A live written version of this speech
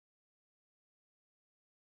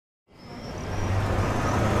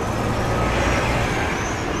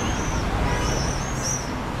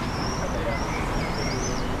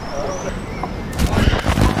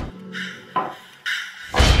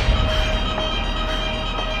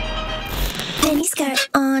mini skirt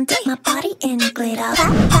on, dip my body in glitter.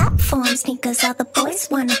 Platform sneakers, all the boys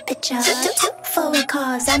want a picture. Two foreign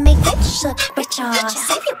cars, I make rich look richer.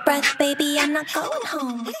 Save your breath, baby, I'm not going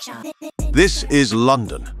home with ya. This is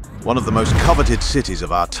London, one of the most coveted cities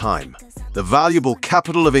of our time, the valuable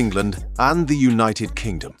capital of England and the United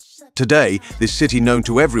Kingdom. Today, this city known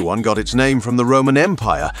to everyone got its name from the Roman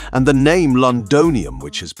Empire, and the name Londonium,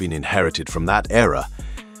 which has been inherited from that era,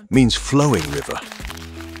 means flowing river.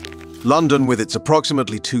 London, with its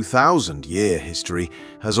approximately 2,000-year history,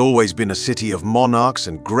 has always been a city of monarchs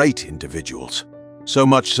and great individuals. So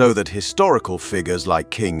much so that historical figures like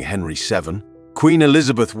King Henry VII, Queen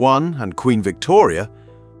Elizabeth I, and Queen Victoria,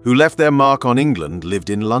 who left their mark on England, lived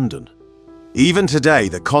in London. Even today,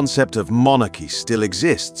 the concept of monarchy still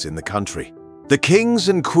exists in the country. The kings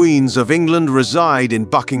and queens of England reside in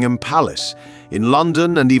Buckingham Palace, in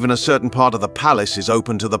London, and even a certain part of the palace is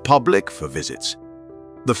open to the public for visits.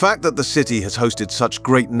 The fact that the city has hosted such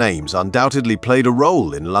great names undoubtedly played a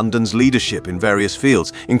role in London's leadership in various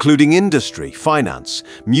fields, including industry, finance,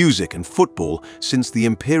 music, and football since the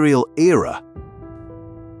imperial era.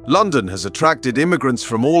 London has attracted immigrants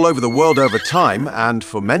from all over the world over time, and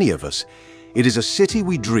for many of us, it is a city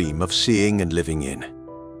we dream of seeing and living in.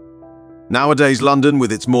 Nowadays, London,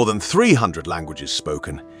 with its more than 300 languages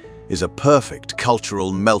spoken, is a perfect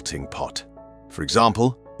cultural melting pot. For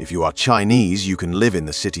example, if you are Chinese, you can live in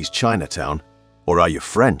the city's Chinatown. Or are you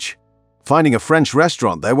French? Finding a French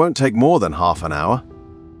restaurant there won't take more than half an hour.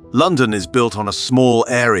 London is built on a small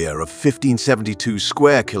area of 1,572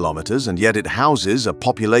 square kilometers, and yet it houses a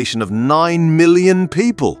population of 9 million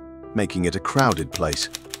people, making it a crowded place.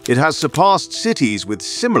 It has surpassed cities with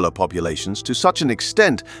similar populations to such an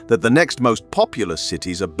extent that the next most populous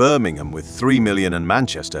cities are Birmingham with 3 million and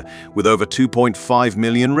Manchester with over 2.5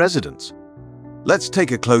 million residents. Let's take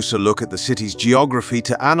a closer look at the city's geography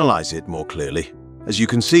to analyze it more clearly. As you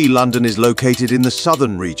can see, London is located in the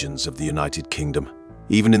southern regions of the United Kingdom,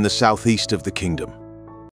 even in the southeast of the kingdom.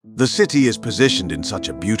 The city is positioned in such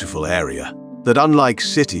a beautiful area that, unlike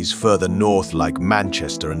cities further north like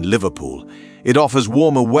Manchester and Liverpool, it offers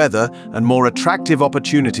warmer weather and more attractive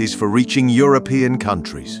opportunities for reaching European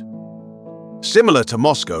countries. Similar to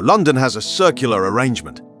Moscow, London has a circular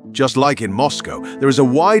arrangement. Just like in Moscow, there is a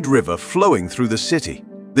wide river flowing through the city.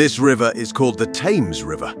 This river is called the Thames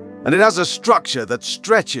River, and it has a structure that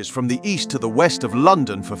stretches from the east to the west of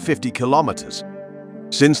London for 50 kilometers.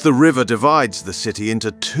 Since the river divides the city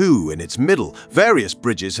into two in its middle, various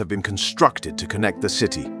bridges have been constructed to connect the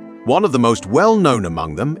city. One of the most well-known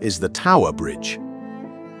among them is the Tower Bridge.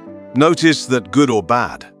 Notice that, good or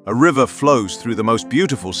bad, a river flows through the most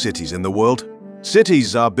beautiful cities in the world.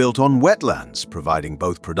 Cities are built on wetlands, providing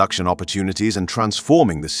both production opportunities and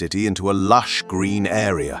transforming the city into a lush green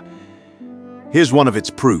area. Here's one of its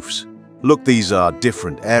proofs. Look, these are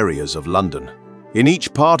different areas of London. In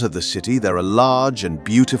each part of the city, there are large and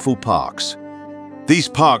beautiful parks. These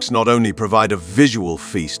parks not only provide a visual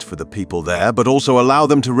feast for the people there, but also allow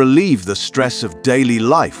them to relieve the stress of daily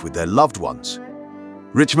life with their loved ones.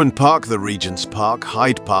 Richmond Park, the Regent's Park,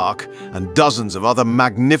 Hyde Park, and dozens of other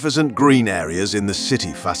magnificent green areas in the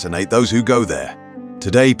city fascinate those who go there.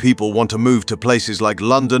 Today, people want to move to places like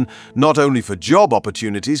London, not only for job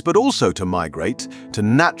opportunities, but also to migrate to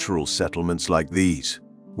natural settlements like these,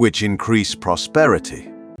 which increase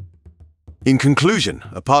prosperity. In conclusion,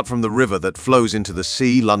 apart from the river that flows into the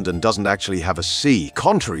sea, London doesn't actually have a sea,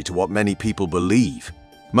 contrary to what many people believe.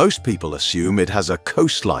 Most people assume it has a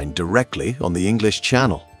coastline directly on the English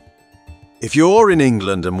Channel. If you're in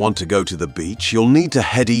England and want to go to the beach, you'll need to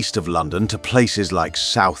head east of London to places like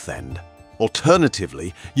Southend.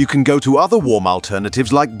 Alternatively, you can go to other warm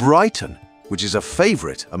alternatives like Brighton, which is a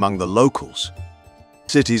favourite among the locals.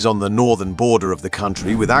 Cities on the northern border of the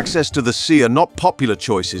country with access to the sea are not popular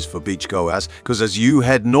choices for beachgoers, because as you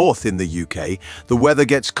head north in the UK, the weather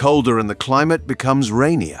gets colder and the climate becomes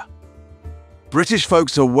rainier. British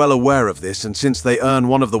folks are well aware of this, and since they earn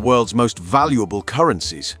one of the world's most valuable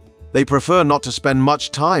currencies, they prefer not to spend much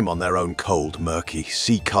time on their own cold, murky,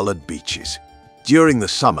 sea-coloured beaches. During the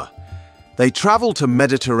summer, they travel to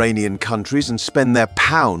Mediterranean countries and spend their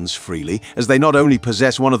pounds freely, as they not only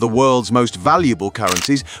possess one of the world's most valuable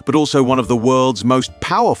currencies, but also one of the world's most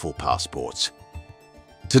powerful passports.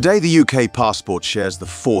 Today, the UK passport shares the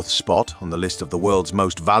 4th spot on the list of the world's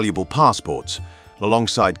most valuable passports,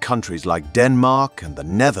 alongside countries like Denmark and the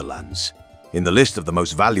Netherlands. In the list of the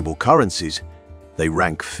most valuable currencies, they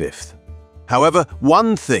rank 5th. However,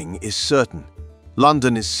 one thing is certain.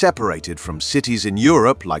 London is separated from cities in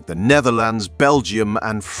Europe like the Netherlands, Belgium,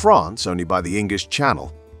 and France only by the English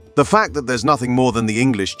Channel. The fact that there's nothing more than the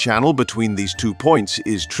English Channel between these 2 points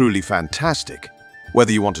is truly fantastic.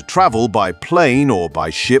 Whether you want to travel by plane or by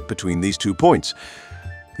ship between these 2 points,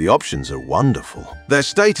 the options are wonderful. Their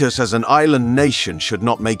status as an island nation should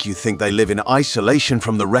not make you think they live in isolation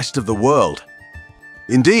from the rest of the world.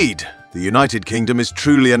 Indeed, the United Kingdom is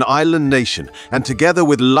truly an island nation, and together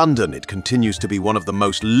with London, it continues to be one of the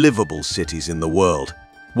most livable cities in the world.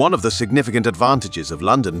 One of the significant advantages of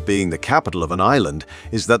London being the capital of an island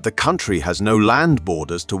is that the country has no land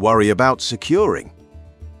borders to worry about securing.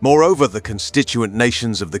 Moreover, the constituent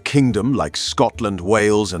nations of the kingdom, like Scotland,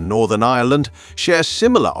 Wales, and Northern Ireland, share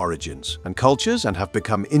similar origins and cultures and have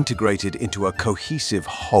become integrated into a cohesive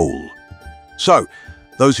whole. So,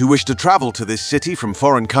 those who wish to travel to this city from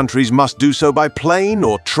foreign countries must do so by plane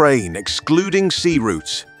or train, excluding sea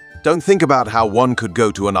routes. Don't think about how one could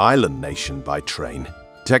go to an island nation by train.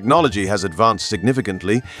 Technology has advanced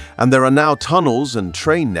significantly, and there are now tunnels and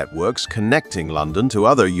train networks connecting London to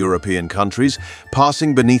other European countries,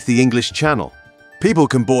 passing beneath the English Channel. People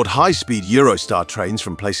can board high-speed Eurostar trains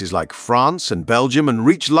from places like France and Belgium and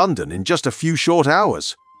reach London in just a few short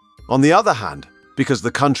hours. On the other hand, because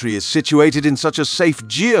the country is situated in such a safe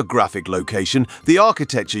geographic location, the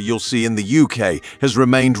architecture you'll see in the UK has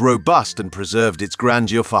remained robust and preserved its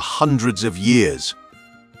grandeur for hundreds of years.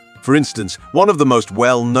 For instance, one of the most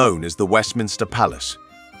well-known is the Westminster Palace.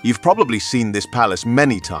 You've probably seen this palace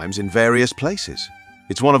many times in various places.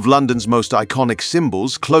 It's one of London's most iconic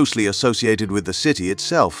symbols, closely associated with the city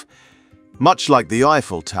itself. Much like the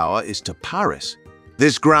Eiffel Tower is to Paris,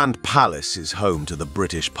 this grand palace is home to the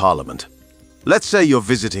British Parliament. Let's say you're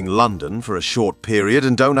visiting London for a short period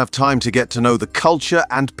and don't have time to get to know the culture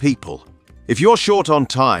and people. If you're short on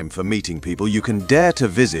time for meeting people, you can dare to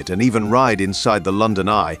visit and even ride inside the London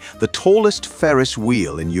Eye, the tallest Ferris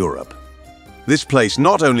wheel in Europe. This place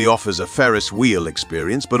not only offers a Ferris wheel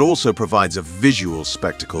experience, but also provides a visual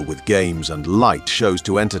spectacle with games and light shows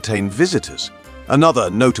to entertain visitors. Another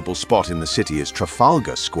notable spot in the city is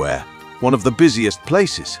Trafalgar Square, one of the busiest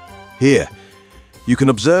places. Here, you can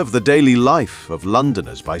observe the daily life of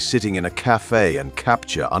Londoners by sitting in a cafe and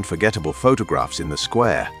capture unforgettable photographs in the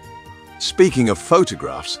square. Speaking of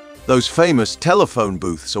photographs, those famous telephone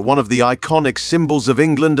booths are one of the iconic symbols of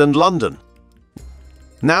England and London.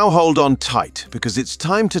 Now hold on tight, because it's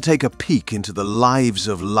time to take a peek into the lives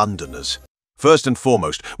of Londoners. First and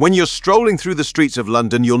foremost, when you're strolling through the streets of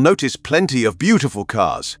London, you'll notice plenty of beautiful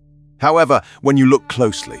cars. However, when you look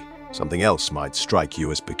closely, something else might strike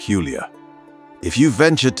you as peculiar. If you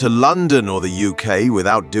ventured to London or the UK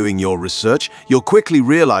without doing your research, you'll quickly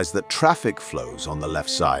realize that traffic flows on the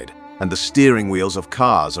left side, and the steering wheels of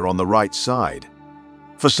cars are on the right side.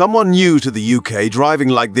 For someone new to the UK, driving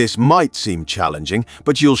like this might seem challenging,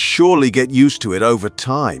 but you'll surely get used to it over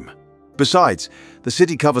time. Besides, the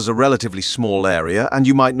city covers a relatively small area, and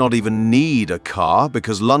you might not even need a car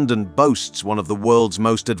because London boasts one of the world's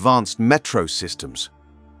most advanced metro systems.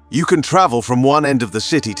 You can travel from one end of the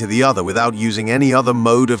city to the other without using any other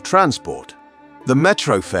mode of transport. The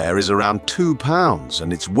metro fare is around £2,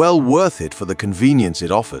 and it's well worth it for the convenience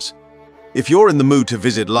it offers. If you're in the mood to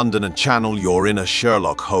visit London and channel your inner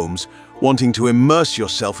Sherlock Holmes, wanting to immerse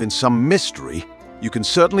yourself in some mystery, you can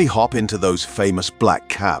certainly hop into those famous black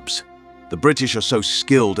cabs. The British are so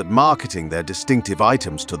skilled at marketing their distinctive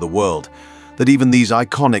items to the world that even these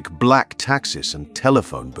iconic black taxis and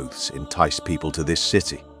telephone booths entice people to this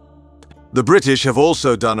city. The British have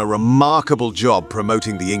also done a remarkable job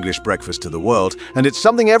promoting the English breakfast to the world, and it's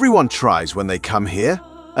something everyone tries when they come here.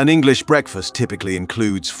 An English breakfast typically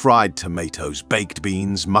includes fried tomatoes, baked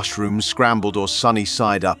beans, mushrooms, scrambled or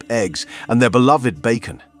sunny-side-up eggs, and their beloved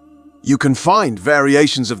bacon. You can find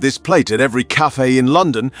variations of this plate at every cafe in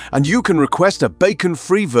London, and you can request a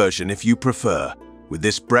bacon-free version if you prefer. With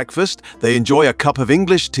this breakfast, they enjoy a cup of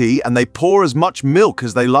English tea and they pour as much milk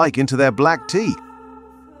as they like into their black tea.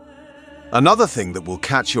 Another thing that will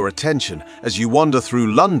catch your attention as you wander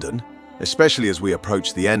through London, especially as we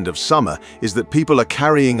approach the end of summer, is that people are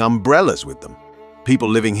carrying umbrellas with them. People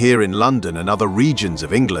living here in London and other regions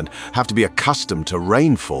of England have to be accustomed to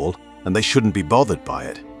rainfall, and they shouldn't be bothered by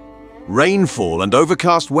it. Rainfall and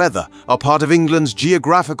overcast weather are part of England's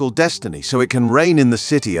geographical destiny, so it can rain in the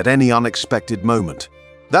city at any unexpected moment.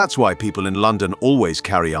 That's why people in London always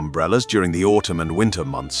carry umbrellas during the autumn and winter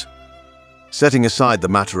months. Setting aside the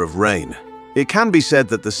matter of rain, it can be said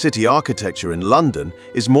that the city architecture in London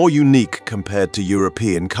is more unique compared to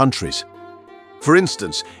European countries. For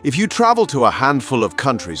instance, if you travel to a handful of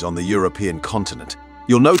countries on the European continent,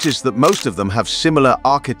 you'll notice that most of them have similar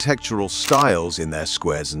architectural styles in their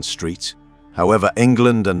squares and streets. However,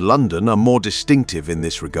 England and London are more distinctive in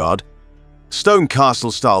this regard. Stone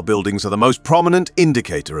castle-style buildings are the most prominent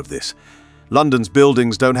indicator of this. London's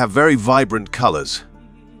buildings don't have very vibrant colours.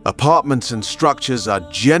 Apartments and structures are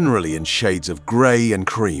generally in shades of grey and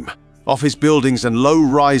cream. Office buildings and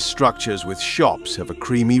low-rise structures with shops have a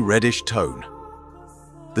creamy reddish tone.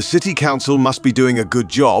 The city council must be doing a good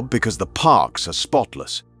job because the parks are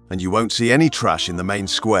spotless, and you won't see any trash in the main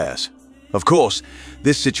squares. Of course,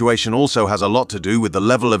 this situation also has a lot to do with the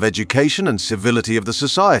level of education and civility of the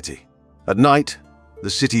society. At night,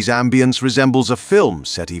 the city's ambience resembles a film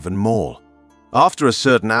set even more. After a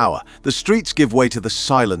certain hour, the streets give way to the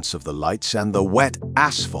silence of the lights, and the wet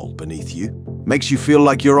asphalt beneath you makes you feel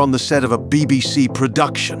like you're on the set of a BBC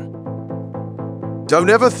production.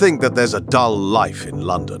 Don't ever think that there's a dull life in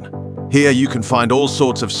London. Here you can find all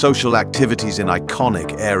sorts of social activities in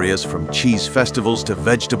iconic areas, from cheese festivals to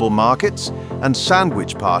vegetable markets and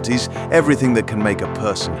sandwich parties, everything that can make a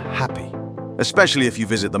person happy. Especially if you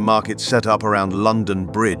visit the markets set up around London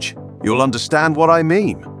Bridge. You'll understand what I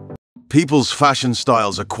mean. People's fashion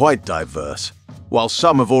styles are quite diverse. While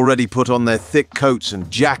some have already put on their thick coats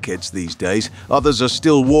and jackets these days, others are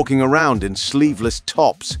still walking around in sleeveless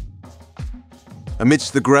tops.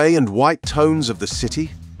 Amidst the grey and white tones of the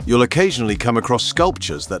city, you'll occasionally come across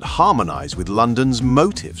sculptures that harmonise with London's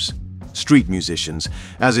motifs. Street musicians,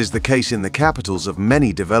 as is the case in the capitals of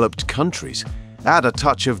many developed countries, add a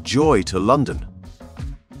touch of joy to London.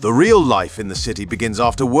 The real life in the city begins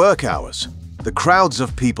after work hours. The crowds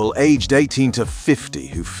of people aged 18 to 50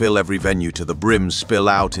 who fill every venue to the brim spill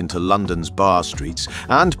out into London's bar streets,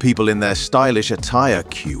 and people in their stylish attire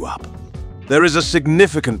queue up. There is a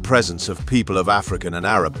significant presence of people of African and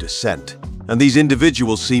Arab descent, and these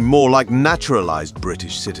individuals seem more like naturalized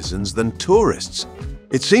British citizens than tourists.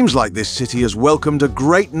 It seems like this city has welcomed a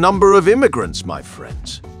great number of immigrants, my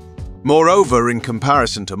friends. Moreover, in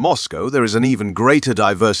comparison to Moscow, there is an even greater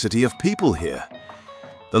diversity of people here.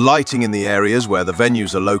 The lighting in the areas where the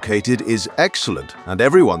venues are located is excellent, and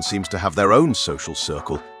everyone seems to have their own social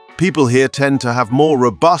circle. People here tend to have more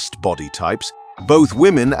robust body types. Both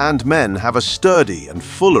women and men have a sturdy and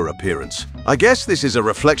fuller appearance. I guess this is a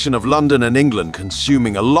reflection of London and England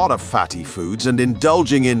consuming a lot of fatty foods and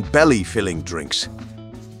indulging in belly-filling drinks.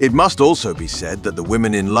 It must also be said that the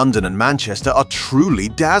women in London and Manchester are truly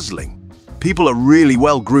dazzling. People are really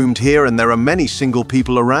well groomed here, and there are many single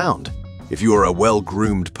people around. If you are a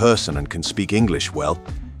well-groomed person and can speak English well,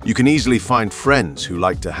 you can easily find friends who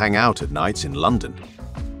like to hang out at nights in London.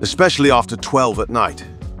 Especially after 12 at night,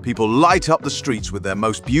 people light up the streets with their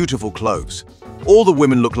most beautiful clothes. All the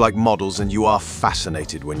women look like models, and you are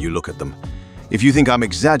fascinated when you look at them. If you think I'm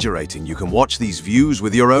exaggerating, you can watch these views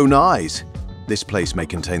with your own eyes. This place may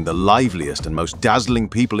contain the liveliest and most dazzling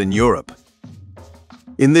people in Europe.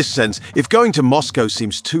 In this sense, if going to Moscow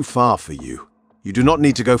seems too far for you, you do not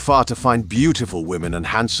need to go far to find beautiful women and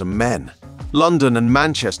handsome men. London and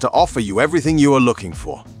Manchester offer you everything you are looking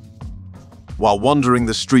for. While wandering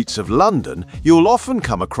the streets of London, you'll often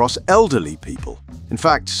come across elderly people. In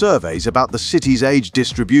fact, surveys about the city's age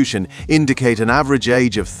distribution indicate an average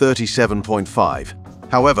age of 37.5.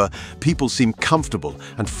 However, people seem comfortable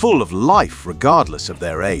and full of life regardless of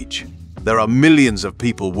their age. There are millions of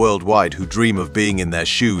people worldwide who dream of being in their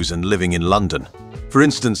shoes and living in London. For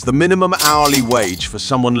instance, the minimum hourly wage for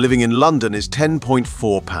someone living in London is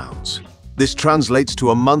 £10.4. This translates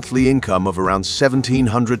to a monthly income of around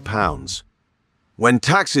 £1,700. When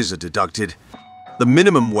taxes are deducted, the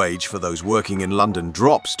minimum wage for those working in London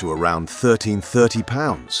drops to around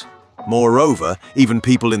 £1,330. Moreover, even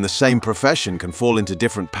people in the same profession can fall into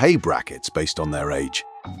different pay brackets based on their age.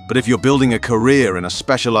 But if you're building a career in a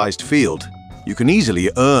specialised field, you can easily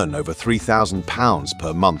earn over £3,000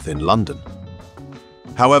 per month in London.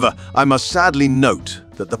 However, I must sadly note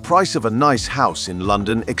that the price of a nice house in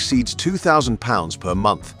London exceeds £2,000 per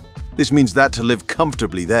month. This means that to live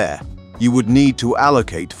comfortably there, you would need to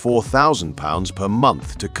allocate £4,000 per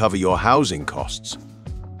month to cover your housing costs.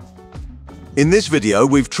 In this video,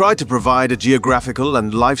 we've tried to provide a geographical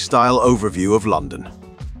and lifestyle overview of London.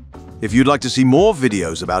 If you'd like to see more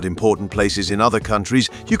videos about important places in other countries,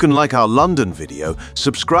 you can like our London video,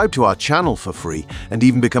 subscribe to our channel for free, and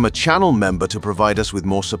even become a channel member to provide us with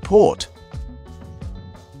more support.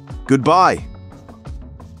 Goodbye.